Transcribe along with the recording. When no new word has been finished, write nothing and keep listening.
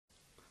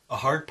A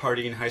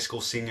hard-partying high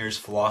school senior's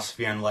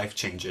philosophy on life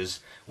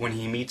changes when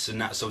he meets a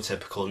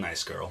not-so-typical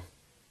nice girl.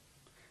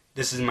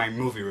 This is my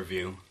movie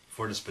review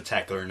for the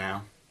Spectacular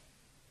Now.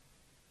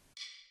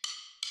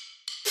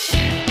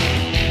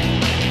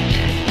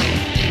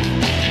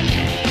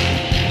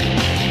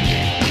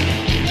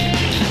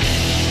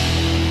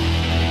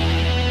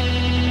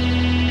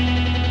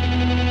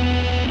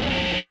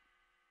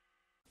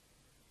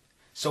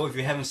 So if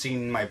you haven't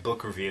seen my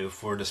book review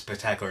for The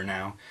Spectacular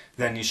Now,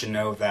 then you should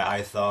know that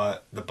I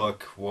thought the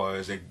book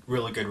was a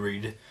really good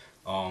read.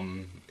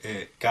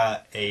 It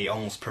got a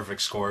almost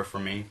perfect score for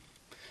me.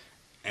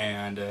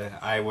 And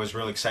I was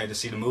really excited to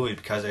see the movie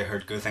because I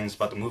heard good things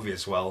about the movie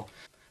as well.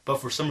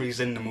 But for some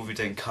reason the movie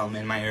didn't come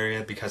in my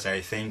area because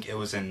I think it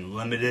was in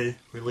limited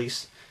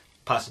release,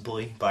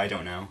 possibly, but I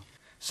don't know.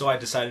 So I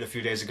decided a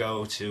few days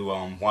ago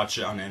to watch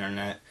it on the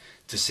internet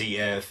to see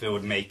if it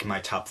would make my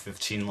top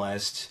 15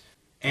 list.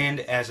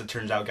 And as it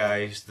turns out,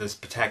 guys, The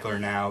Spectacular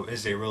Now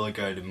is a really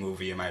good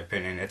movie in my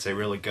opinion. It's a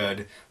really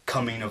good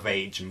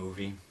coming-of-age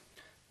movie.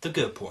 The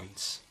good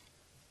points.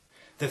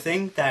 The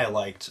thing that I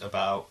liked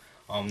about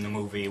the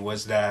movie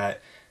was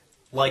that,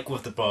 like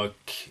with the book,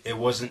 it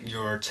wasn't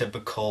your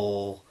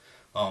typical,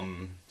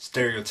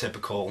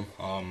 stereotypical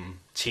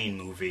teen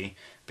movie,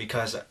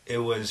 because it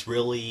was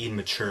really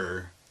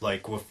mature,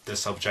 like with the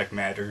subject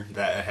matter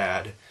that it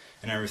had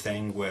and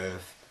everything,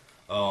 with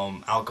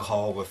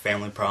alcohol, with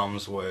family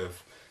problems,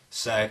 with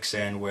sex,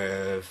 and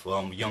with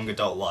young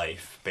adult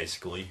life,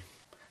 basically.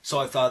 So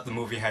I thought the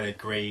movie had a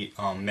great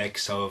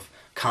mix of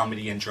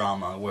comedy and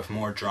drama, with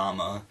more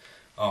drama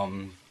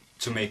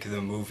to make the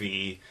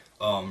movie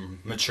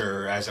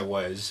mature as it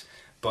was,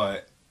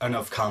 but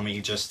enough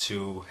comedy just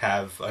to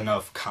have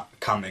enough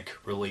comic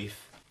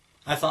relief.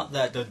 I thought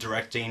that the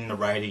directing, the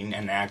writing,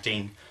 and the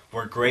acting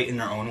were great in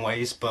their own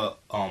ways, but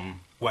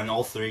when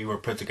all three were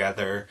put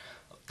together,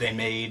 they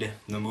made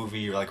the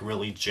movie like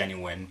really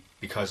genuine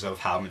because of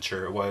how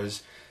mature it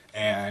was,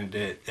 and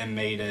it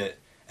made it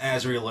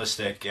as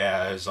realistic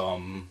as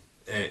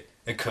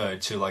it could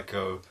to like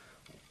a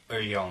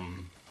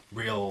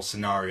real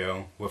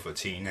scenario with a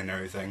teen and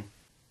everything.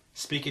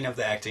 Speaking of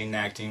the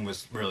acting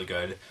was really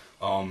good.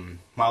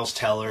 Miles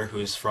Teller,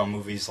 who's from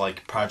movies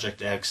like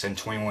Project X and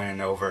 21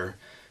 and Over,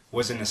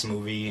 was in this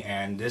movie,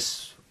 and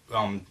this,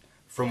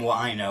 from what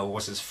I know,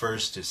 was his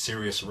first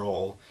serious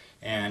role,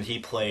 and he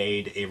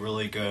played a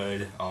really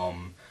good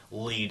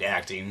lead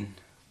acting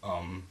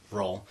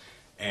role,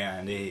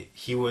 and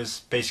he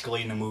was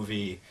basically in the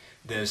movie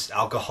this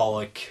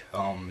alcoholic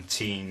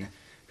teen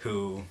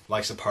who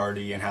likes to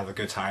party and have a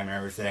good time and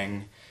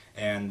everything,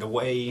 and the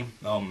way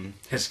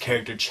his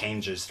character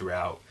changes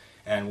throughout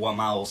and what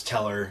Miles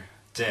Teller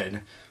did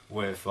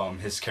with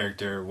his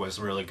character was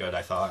really good,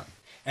 I thought.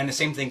 And the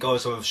same thing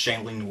goes with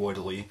Shailene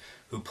Woodley,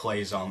 who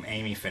plays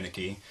Amy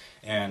Finicky,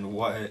 and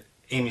what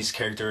Amy's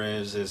character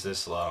is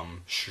this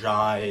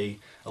shy,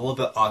 a little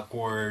bit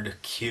awkward,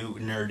 cute,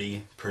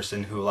 nerdy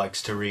person who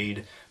likes to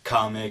read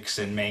comics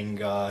and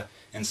manga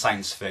and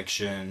science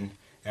fiction,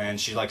 and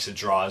she likes to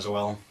draw as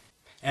well.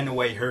 And the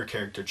way her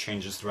character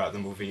changes throughout the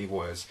movie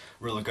was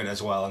really good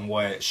as well, and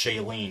what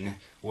Shailene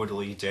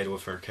Woodley did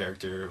with her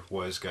character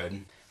was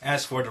good.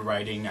 As for the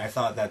writing, I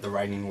thought that the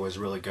writing was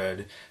really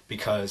good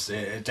because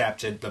it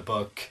adapted the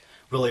book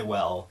really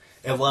well.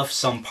 It left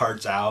some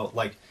parts out,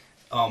 like,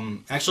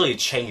 actually it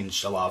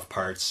changed a lot of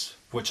parts,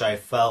 which I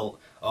felt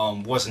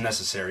wasn't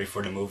necessary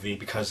for the movie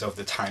because of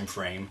the time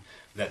frame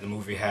that the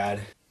movie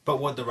had. But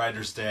what the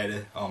writers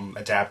did,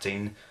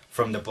 adapting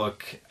from the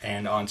book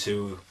and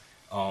onto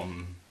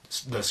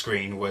the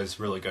screen, was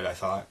really good, I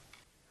thought.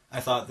 I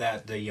thought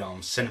that the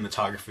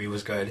cinematography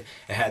was good.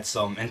 It had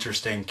some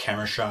interesting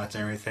camera shots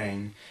and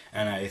everything,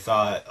 and I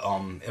thought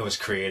it was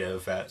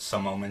creative at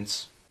some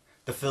moments.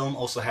 The film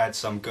also had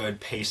some good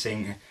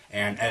pacing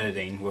and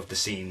editing with the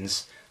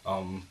scenes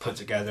put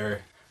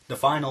together. The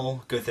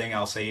final good thing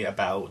I'll say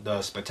about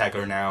The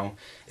Spectacular Now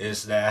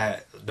is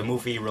that the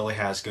movie really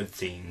has good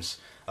themes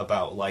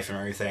about life and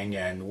everything,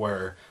 and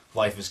where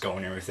life is going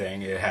and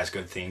everything. It has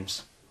good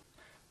themes.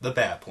 The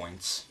bad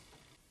points.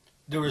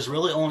 There was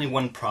really only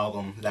one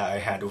problem that I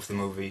had with the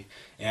movie,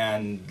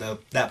 and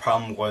that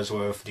problem was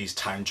with these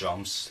time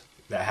jumps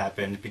that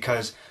happened,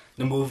 because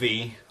the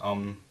movie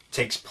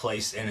takes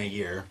place in a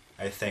year,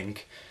 I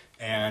think,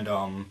 and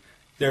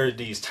there are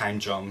these time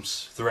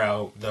jumps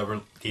throughout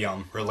the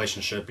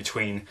relationship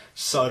between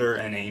Sutter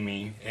and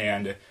Amy,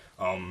 and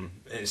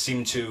it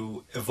seemed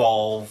to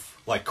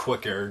evolve like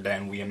quicker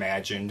than we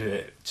imagined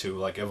it to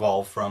like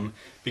evolve from,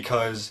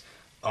 because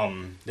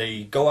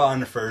they go out on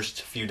the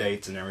first few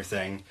dates and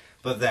everything,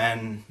 but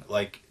then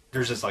like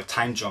there's this like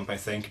time jump, I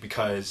think,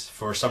 because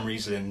for some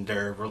reason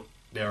their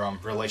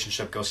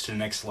relationship goes to the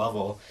next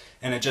level,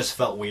 and it just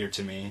felt weird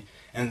to me.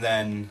 And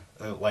then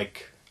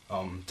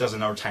does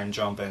another time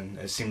jump, and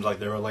it seems like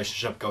their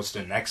relationship goes to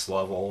the next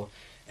level,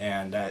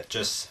 and that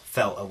just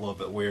felt a little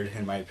bit weird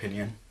in my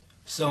opinion.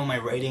 So my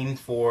rating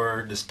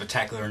for The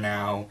Spectacular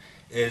Now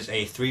is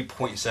a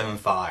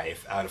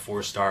 3.75 out of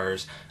 4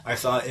 stars. I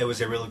thought it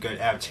was a really good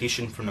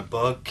adaptation from the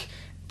book,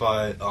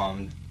 but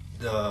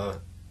the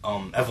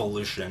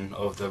evolution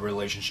of the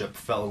relationship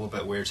felt a little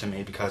bit weird to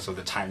me because of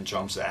the time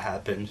jumps that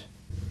happened.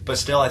 But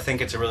still, I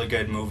think it's a really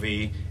good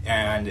movie,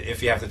 and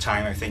if you have the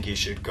time, I think you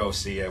should go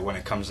see it when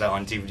it comes out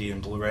on DVD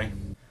and Blu-ray.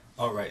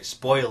 Alright,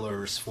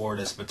 spoilers for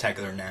this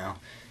particular now.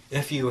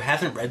 If you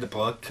haven't read the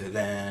book,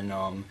 then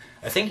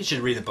I think you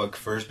should read the book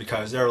first,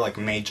 because there are like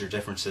major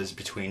differences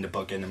between the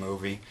book and the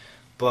movie.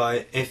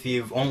 But if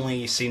you've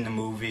only seen the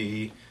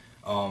movie,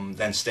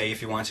 then stay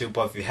if you want to.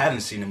 But if you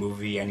haven't seen the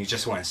movie and you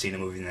just want to see the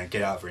movie, then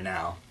get out for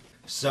now.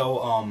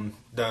 So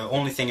the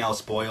only thing I'll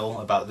spoil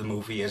about the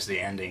movie is the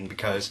ending,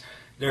 because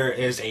there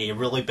is a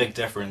really big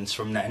difference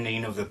from the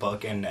ending of the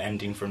book and the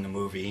ending from the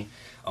movie.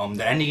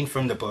 The ending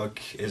from the book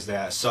is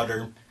that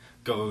Sutter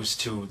goes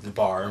to the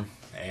bar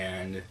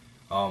and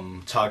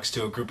talks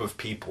to a group of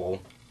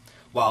people,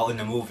 while in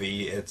the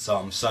movie it's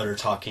Sutter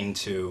talking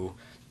to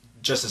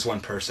just this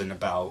one person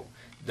about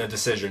the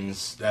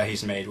decisions that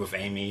he's made with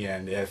Amy,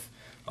 and if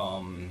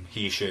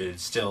he should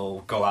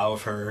still go out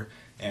with her,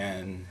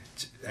 and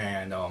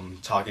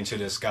talking to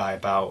this guy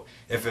about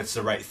if it's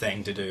the right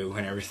thing to do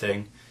and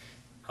everything.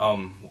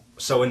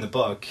 So in the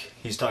book,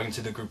 he's talking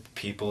to the group of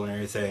people and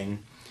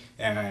everything,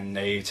 and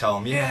they tell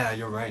him, yeah,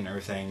 you're right and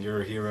everything,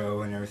 you're a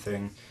hero and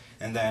everything.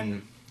 And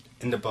then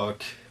in the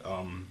book,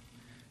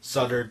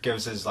 Sutter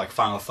gives his like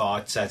final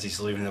thoughts as he's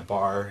leaving the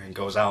bar and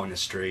goes out in the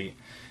street.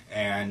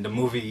 And the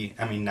movie,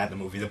 I mean not the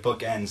movie, the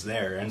book ends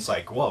there, and it's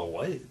like, whoa,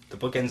 what? The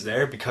book ends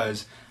there?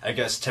 Because I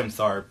guess Tim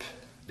Tharp,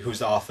 who's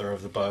the author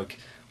of the book,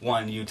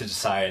 wanted you to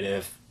decide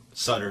if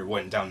Sutter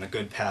went down the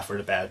good path or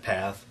the bad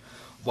path.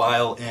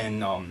 While in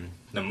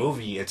the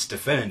movie, it's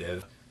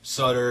definitive.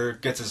 Sutter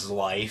gets his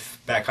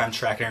life back on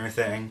track and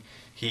everything.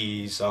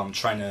 He's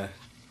trying to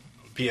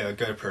be a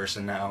good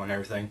person now and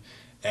everything.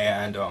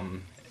 And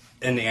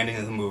in the ending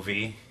of the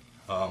movie,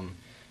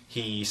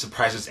 he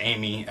surprises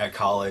Amy at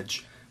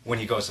college when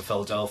he goes to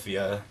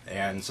Philadelphia,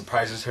 and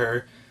surprises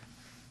her,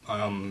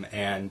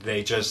 and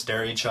they just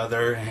stare at each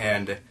other,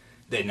 and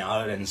they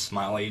nod and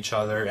smile at each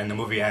other, and the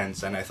movie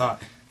ends. And I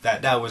thought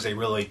that that was a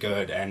really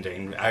good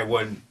ending. I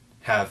wouldn't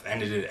have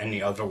ended it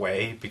any other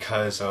way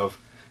because of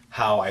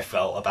how I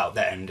felt about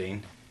the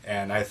ending,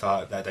 and I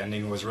thought that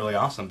ending was really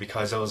awesome,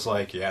 because it was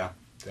like, yeah,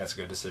 that's a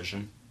good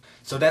decision.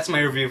 So that's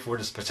my review for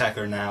this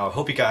particular now. I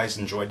hope you guys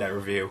enjoyed that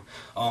review.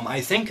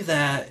 I think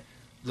that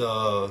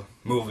the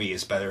movie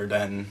is better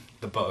than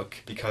the book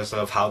because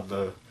of how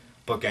the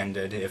book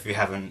ended, if you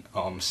haven't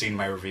seen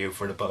my review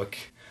for the book.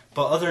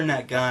 But other than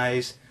that,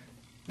 guys,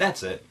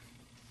 that's it.